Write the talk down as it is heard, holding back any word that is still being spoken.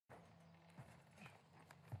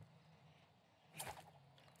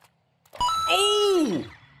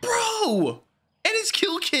And it's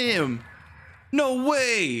kill cam. No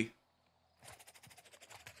way.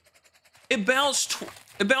 It bounced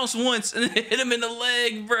once and it hit him in the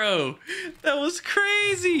leg, bro. That was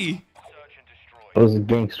crazy. That was a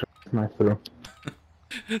gangster. My throw.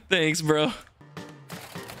 Thanks, bro.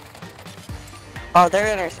 Oh,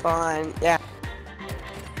 they're in our spawn. Yeah.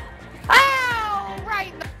 Oh,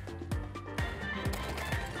 right.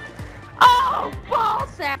 Oh, ball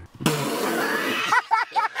sack.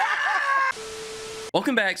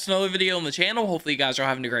 Welcome back to another video on the channel. Hopefully you guys are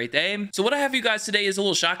having a great day. So what I have for you guys today is a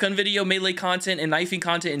little shotgun video. Melee content and knifing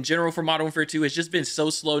content in general for Modern Warfare 2 has just been so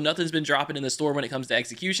slow. Nothing's been dropping in the store when it comes to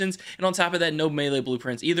executions. And on top of that, no melee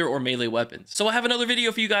blueprints either or melee weapons. So I have another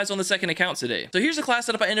video for you guys on the second account today. So here's the class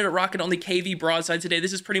setup I ended up rocking on the KV Broadside today.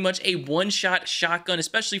 This is pretty much a one-shot shotgun,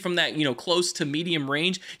 especially from that, close to medium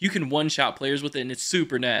range. You can one-shot players with it and it's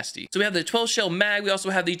super nasty. So we have the 12 shell mag. We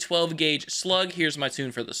also have the 12 gauge slug. Here's my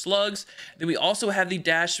tune for the slugs. Then we also have the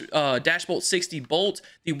Dashbolt 60 bolt,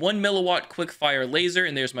 the 1 milliwatt quick fire laser,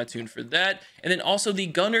 and there's my tune for that. And then also the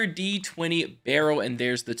Gunner D20 barrel, and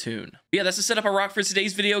there's the tune. But yeah, that's the setup I rock for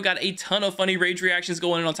today's video. Got a ton of funny rage reactions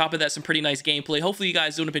going, and on top of that, some pretty nice gameplay. Hopefully you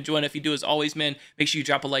guys do end up enjoying it. If you do, as always, man, make sure you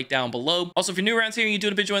drop a like down below. Also, if you're new around here and you do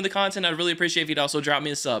end up enjoying the content, I'd really appreciate if you'd also drop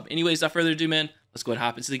me a sub. Anyways, without further ado, man, let's go ahead and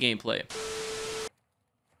hop into the gameplay.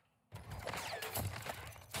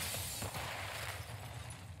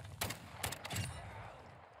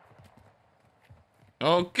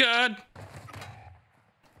 Oh, God.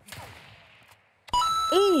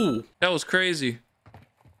 Ooh, that was crazy.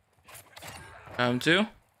 Two.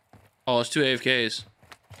 Oh, it's two AFKs.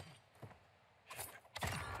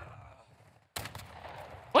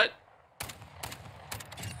 What?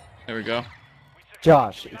 There we go.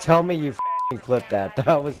 Josh, tell me you f***ing clipped that.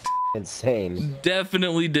 That was insane.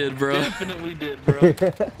 Definitely did, bro. Definitely did, bro.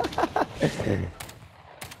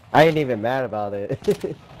 I ain't even mad about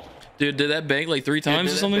it. Dude, did that bang like three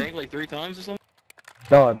times or something?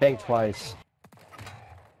 No, I banged twice.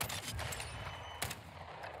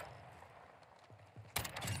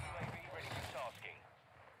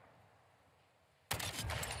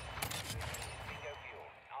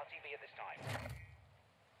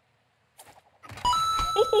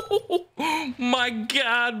 My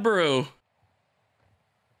God, bro.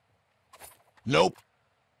 Nope.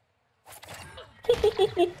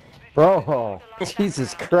 Bro,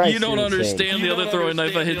 Jesus Christ. You don't understand the other throwing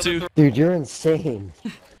knife I hit too. Dude, you're insane.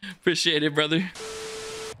 Appreciate it, brother.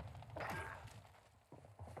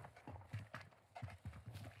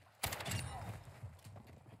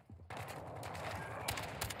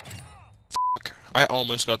 I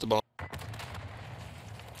almost got the ball.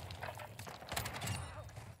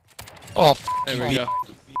 Oh, there we go.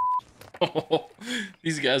 Oh,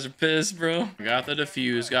 these guys are pissed, bro. Got the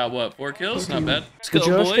defuse. Got what? 4 kills? Not bad. Let's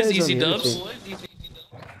go, boys. Easy dubs.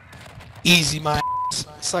 easy my ass.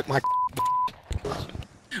 Suck my.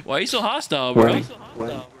 Why are you so hostile, bro?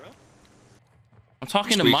 When? I'm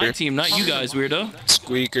talking to my team, not you guys, weirdo.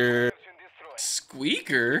 Squeaker.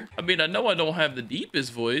 Squeaker? I mean, I know I don't have the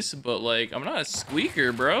deepest voice, but like, I'm not a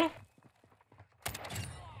squeaker, bro.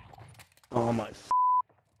 Oh my.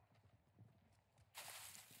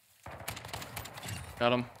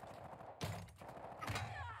 Got him.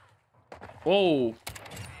 Whoa.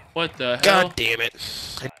 What the hell? God damn it.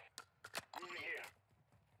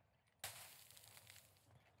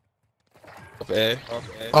 Okay.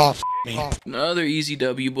 Oh, f me. Another easy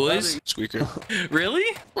W, boys. Squeaker. Really?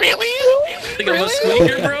 Really? Think I'm a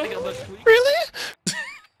squeaker, bro?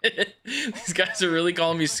 Really? These guys are really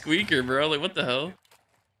calling me squeaker, bro. Like, what the hell?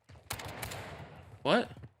 What?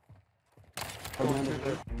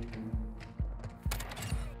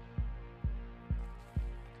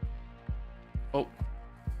 Oh,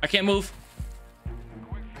 I can't move.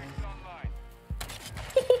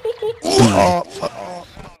 Oh,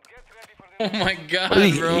 Oh my God,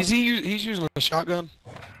 bro. he's using a shotgun.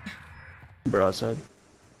 Broadside.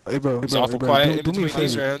 Hey bro, It's awful quiet. do me a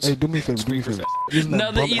favor. Hey, do me a favor, do me a favor.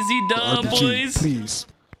 Another easy dub, boys. Please.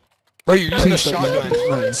 Bro, you're using a Please stop shotgun. that.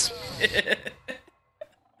 Nice.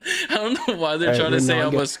 I don't know why they're Alright, trying to we're say not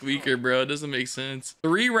I'm good. a squeaker, bro. It doesn't make sense.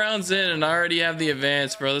 3 rounds in and I already have the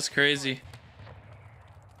advance, bro. That's crazy.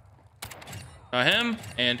 Got him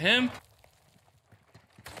and him.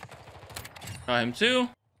 Got him too.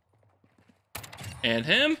 And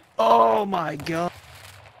him. Oh my God.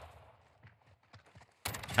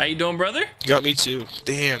 How you doing, brother? You got me too.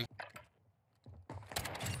 Damn.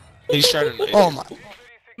 He's trying to. Oh my.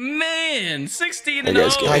 Man, 16 Hey, and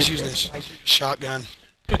guys, 0. Guy's using this shotgun.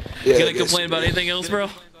 You gonna complain about anything else, bro?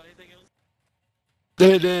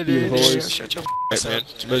 Your voice. Shut your ass, man.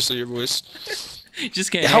 It's mostly your voice. You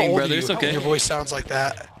just can't How hang, old brother. are you? It's okay. Your voice sounds like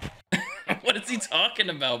that. What is he talking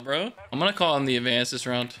about, bro? I'm gonna call him the advance this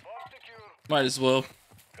round. Might as well.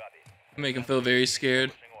 Make him feel very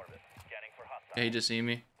scared. Yeah, he just seen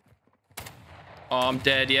me. Oh, I'm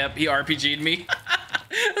dead. Yep, he RPG'd me.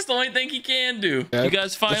 That's the only thing he can do. Yeah, you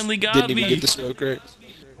guys finally got didn't even me. get the smoke right.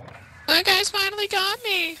 You guys finally got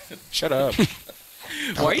me. Shut up.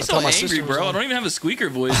 Why are you so angry, bro? I don't even have a squeaker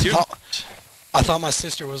voice. You're I thought my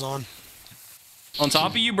sister was on. on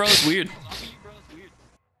top of you, bro. It's weird.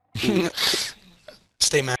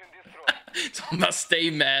 Stay mad. Talking about stay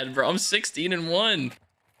mad, bro. I'm 16-1.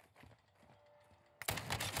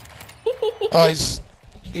 Oh, he's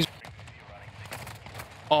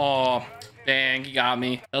Oh, dang, he got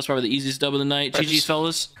me. That was probably the easiest dub of the night. GG's,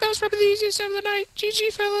 fellas. That was probably the easiest dub of the night.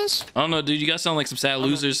 GG, fellas. I don't know, dude. You guys sound like some sad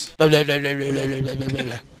losers. Sound like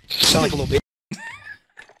a little bit.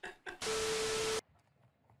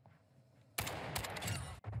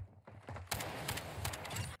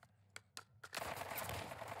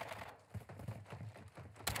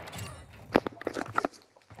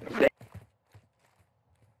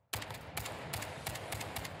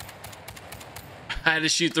 I had to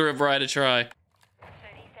shoot through it, bro. I had to try. 30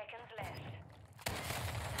 seconds left.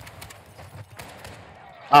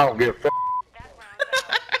 I don't give a fuck.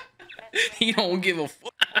 You don't give a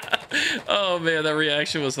fuck. Oh, man. That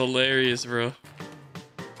reaction was hilarious, bro.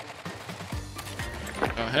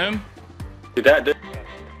 Oh, him? Dude, that dude.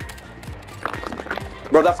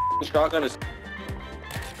 Bro, that shotgun is.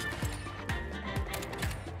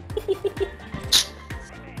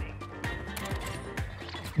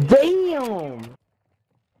 Damn!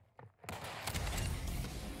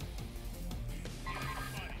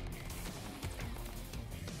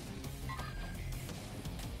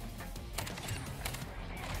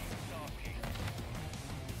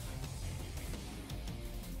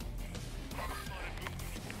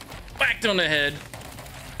 Whacked on the head.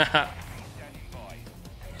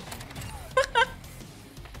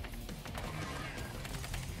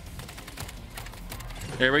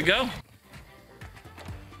 There we go.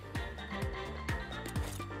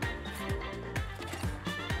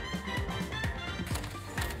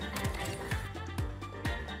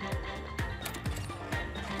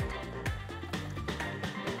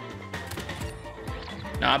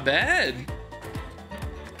 Not bad.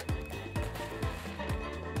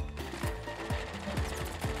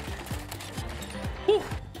 Whew.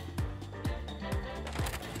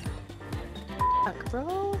 Fuck,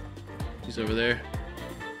 bro. He's over there.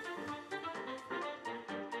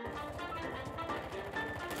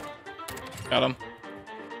 Got him.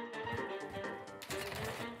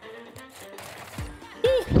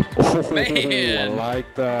 Whew. Man. I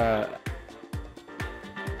like that.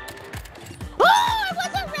 Oh, I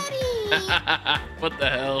wasn't ready. What the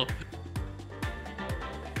hell?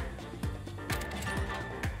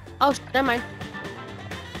 Oh, never mind.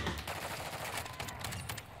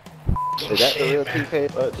 Is that the real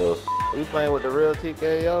TK? What the f? We playing with the real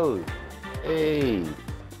TKO? Hey.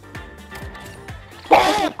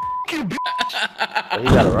 Oh, he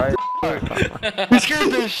got it right. He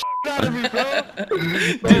scared the shit out of me, bro.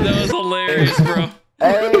 Dude, that was hilarious, bro.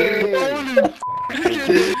 Hey.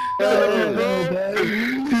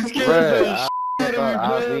 He scared Bruh, the shit out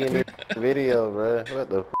I'll of be me, in bro. this video, bro. What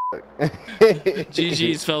the fuck?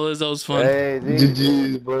 GG's, fellas. That was fun. Hey,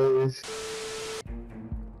 GG's, boys.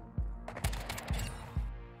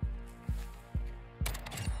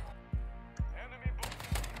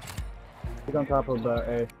 He's on top of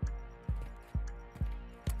A.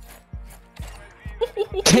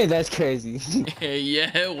 That's crazy.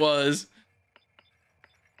 Yeah, it was.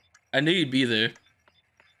 I knew you'd be there.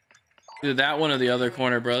 Either that one or the other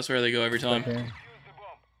corner, bro. That's where they go every time.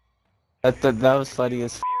 That was funny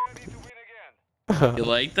as f. You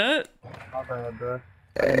like that? My bad, bro.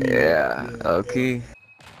 Yeah, okay.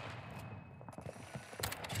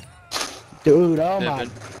 Dude, oh my.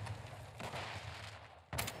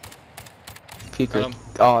 Pippin. Peeker.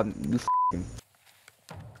 Oh, you f***ing.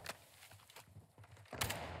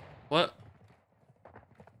 What?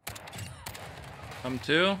 Come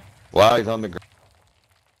to? Wow, he's on the ground.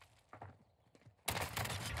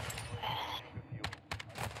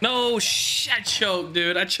 No, I choked,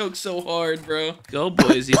 dude. I choked so hard, bro. Go,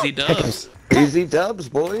 boys. Easy dubs. Easy dubs,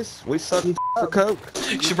 boys. We suck for coke.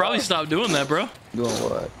 You should probably stop doing that, bro. Doing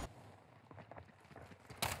what?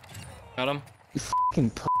 Got him. You f***ing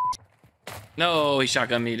p***. No, he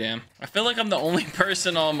shotgun me, damn. I feel like I'm the only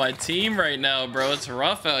person on my team right now, bro. It's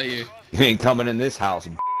rough out here. You ain't coming in this house.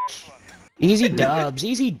 Easy dubs,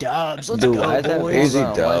 easy dubs. Let's Dude, go, why is that boys. easy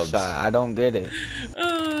dubs? I don't get it.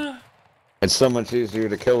 It's so much easier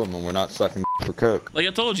to kill him when we're not sucking for cook. Like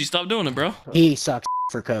I told you, stop doing it, bro. He sucks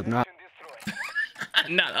for cook, not.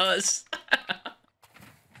 Not us.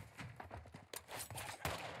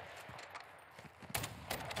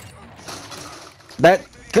 That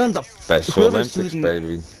gun's a Special whoever's Olympics, shooting-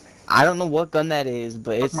 baby. I don't know what gun that is,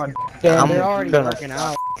 but it's. Damn, I'm they're already gonna working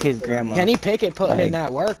fuck his grandma. Kenny Pickett put in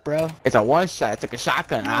that work, bro. It's a one shot. It's like a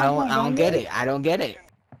shotgun. I don't get it. I don't get it.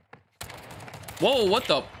 Whoa, what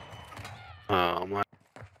the? Oh my.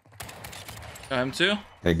 Got him too?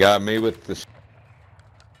 They got me with the.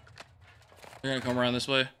 They're gonna come around this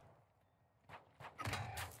way.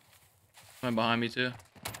 Coming behind me too.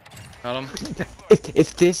 Got him.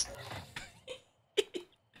 It's this.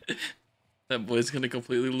 That boy's gonna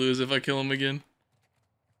completely lose if I kill him again.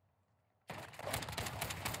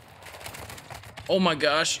 Oh my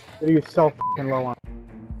gosh. You're so fucking low on.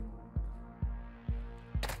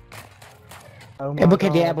 Oh my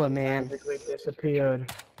Abracadabra, God, man. magically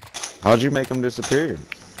disappeared. How'd you make him disappear?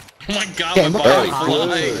 Oh my god, Damn, my look body how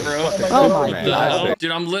flying, high. bro. Oh my What the god. hell?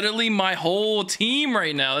 Dude, I'm literally my whole team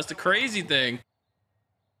right now. That's the crazy thing.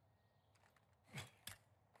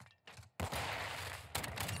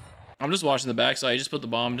 I'm just watching the backside. He just put the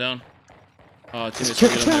bomb down. Oh, teammates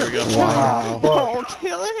get him. There we go. Wow. Oh,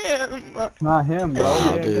 kill him. Not him, bro.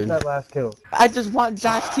 Oh, He didn't dude. get that last kill. I just want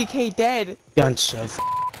Josh TK dead. Gun's so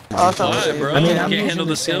awesome. What, bro? I mean, You I'm can't using handle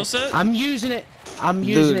the skill set? I'm using it. I'm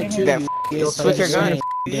using it too. that Switch your gun. Knock on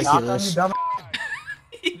you, Ridiculous. dumb.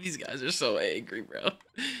 These guys are so angry, bro.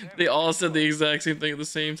 They all said the exact same thing at the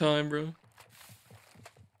same time, bro.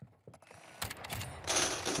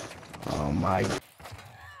 Oh my.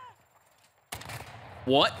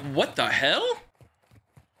 What? What the hell?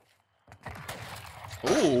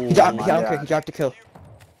 Oh. He dropped the kill.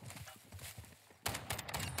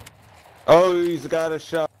 Oh, he's got a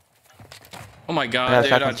shot. Oh my god,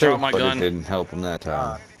 dude, I dropped my But it gun. didn't help him that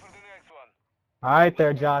time. Alright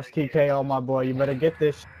there, Josh TKO, my boy. You better get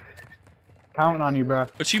this. Counting on you, bro.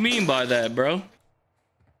 What you mean by that, bro?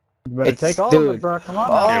 You better take all of dude. it, bro. Come on.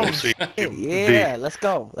 Oh, yeah. Let's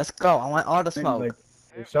go. Let's go. I want all the smoke. Like,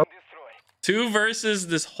 you're so 2 versus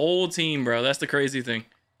this whole team, bro. That's the crazy thing.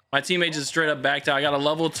 My teammate just straight up backed out. I got a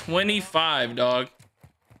level 25, dog.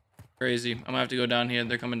 Crazy. I'm gonna have to go down here.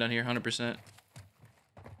 They're coming down here 100%.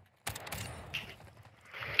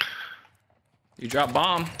 You drop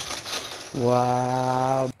bomb.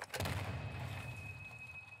 Wow.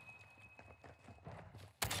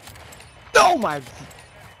 Oh my. I'm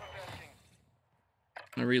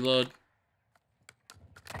gonna reload.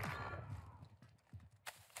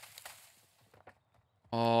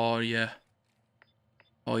 Oh yeah.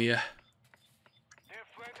 Oh yeah.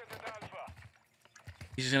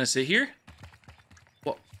 He's just gonna sit here?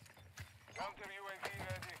 What?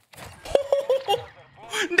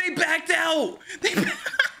 They backed out!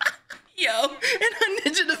 Yo, and I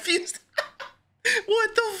ninja defused.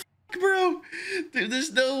 What the fuck, bro? Dude,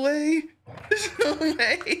 there's no way. There's no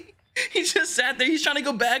way. He just sat there. He's trying to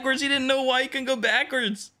go backwards. He didn't know why he couldn't go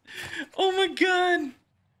backwards. Oh my god.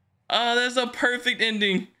 That's a perfect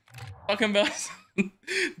ending. Talking about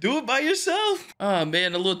do it by yourself. Oh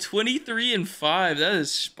man, a little 23-5. That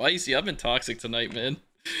is spicy. I've been toxic tonight, man.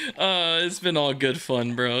 It's been all good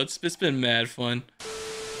fun, bro. It's been mad fun.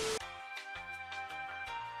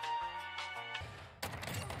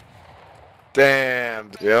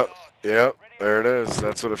 Damn. Yep. There it is.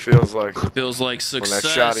 That's what it feels like. Feels like When success.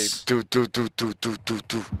 that shotty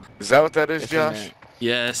do. Is that what that is, Josh?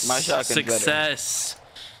 Yes. My shotgun's success.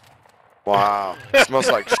 Wow. It smells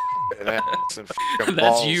like and ass and That's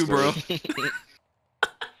balls, you, dude. bro.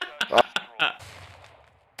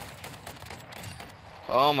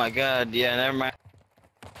 Oh my god, yeah, never mind.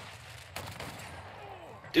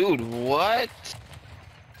 Dude, what?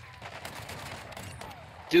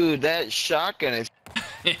 Dude, that shotgun is...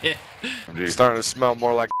 It's starting to smell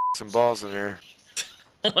more like and balls in here.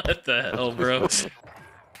 What the hell, bro?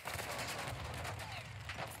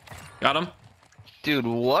 Got him? Dude,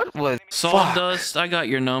 what was... Sawdust, I got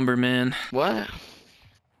your number, man. What?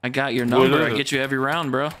 I got your number. is I it? get you every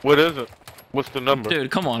round, bro. What is it? What's the number?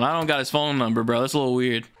 Dude, come on. I don't got his phone number, bro. That's a little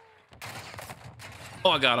weird.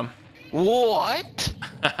 Oh, I got him. What?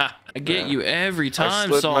 I get you every time,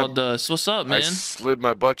 slid my- Sawdust. What's up, I man? slid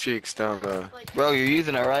my butt cheeks down. Bro, you're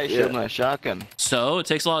using it right, shooting a shotgun. So, it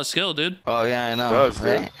takes a lot of skill, dude. Oh, yeah, I It know. does, dude.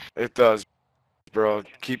 Right? It does, bro.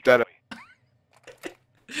 Keep that up.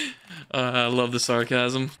 I love the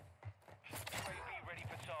sarcasm.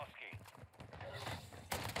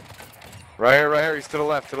 Right here. He's to the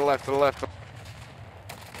left.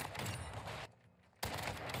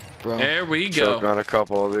 bro. There we go. Choke on a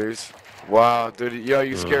couple of these. Wow, dude. Yo,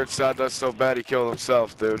 you scared Sawdust so bad he killed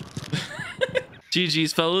himself, dude.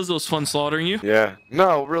 GG's, fellas. It was fun slaughtering you. Yeah.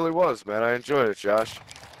 No, it really was, man. I enjoyed it, Josh.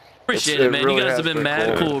 Appreciate it, man. really You guys have has been been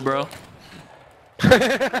mad cool. cool, bro.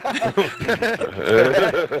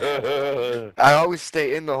 I always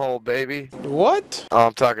stay in the hole, baby. What? Oh,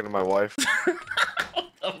 I'm talking to my wife. What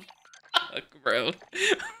the fuck, bro?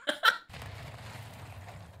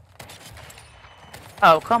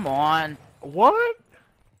 Oh, come on. What?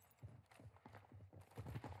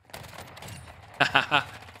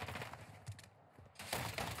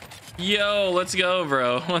 Yo, let's go,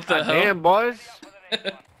 bro. What the hell? Damn, boys.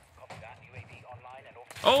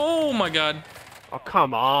 Oh my god. Oh,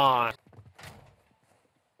 come on.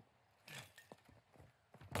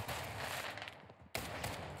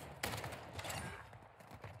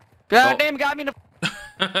 God damn, got me in the.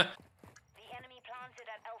 The enemy planted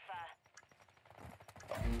at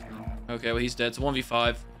Alpha. Okay, well, he's dead. It's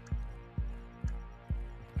 1v5.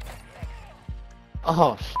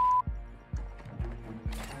 Oh,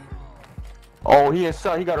 Oh, he is.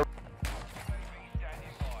 He got a.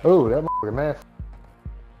 Oh, that motherfucker nasty.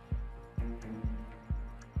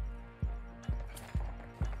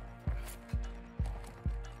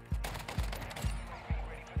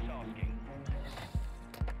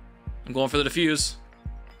 I'm going for the defuse.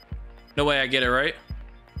 No way I get it, right?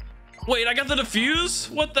 Wait, I got the defuse?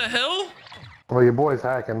 What the hell? Well, your boy's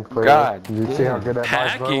hacking. Clearly. God You see how good that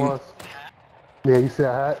Hacking? was? Yeah, you see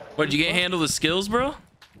that hack? What, you can't handle the skills, bro?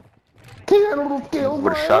 Can't handle those kills,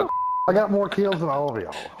 With a bro. shot. I got more kills than all of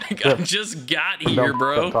y'all. I just got here,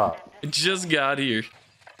 bro. Just got here.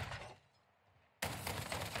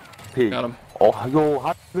 Got him. Oh, yo,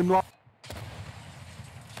 how been wrong?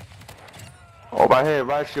 Oh, my head,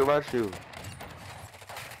 right shoe.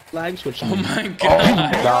 lag switching. Oh my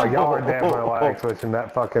god. Nah, y'all are definitely lag switching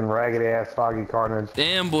that fucking raggedy ass foggy carnage.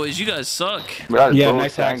 Damn, boys, you guys suck. Yeah,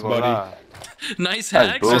 nice hacks, buddy. Nice That's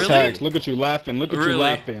hacks, bullshit. Nice really? hacks. Look at you laughing. Look at Really? you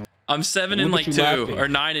laughing. I'm 7 and Look like at 2, you laughing. or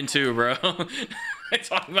 9 and 2, bro. I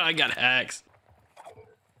talk about I got hacks.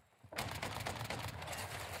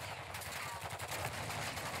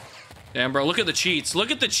 Damn, bro, look at the cheats.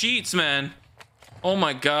 Look at the cheats, man. Oh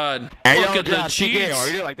my god. Look at the cheats. Are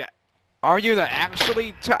you like that? Are you the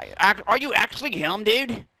actually? Are you actually him,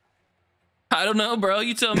 dude? I don't know, bro.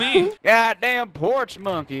 You tell me. Goddamn porch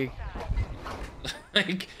monkey.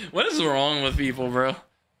 Like, what is wrong with people, bro?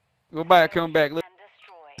 Go back, come back. Look.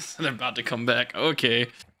 And destroyed. They're about to come back. Okay.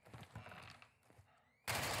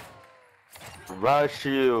 Right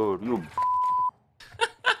shield. You.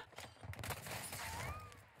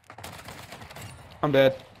 I'm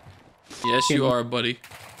dead. Yes, you are, buddy.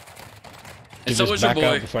 And so Just is your back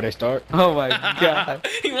out boy. before they start. Oh my god.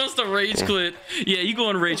 He wants to rage quit. Yeah, you go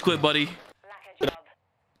and rage quit, buddy. Lack a job.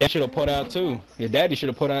 Dad should have put out too. Your daddy should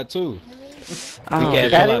have put out too. Oh, Yeah,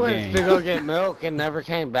 Daddy pull-out went game. to go get milk and never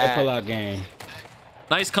came That back. pull-out game.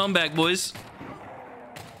 Nice comeback, boys.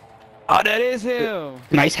 Oh, that is him.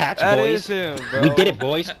 Nice hacks, That boys. is him, bro. We did it,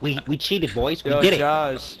 boys. We cheated, boys. We Yo, did it.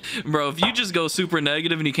 Josh. Bro, if you just go super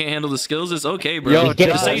negative and you can't handle the skills, it's okay, bro. Yo, We did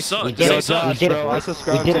it, Just say you boys. suck. We Just did say you it, suck. we did it, bro. I boys.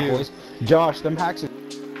 subscribe We did to it, you. boys. Josh, them hacks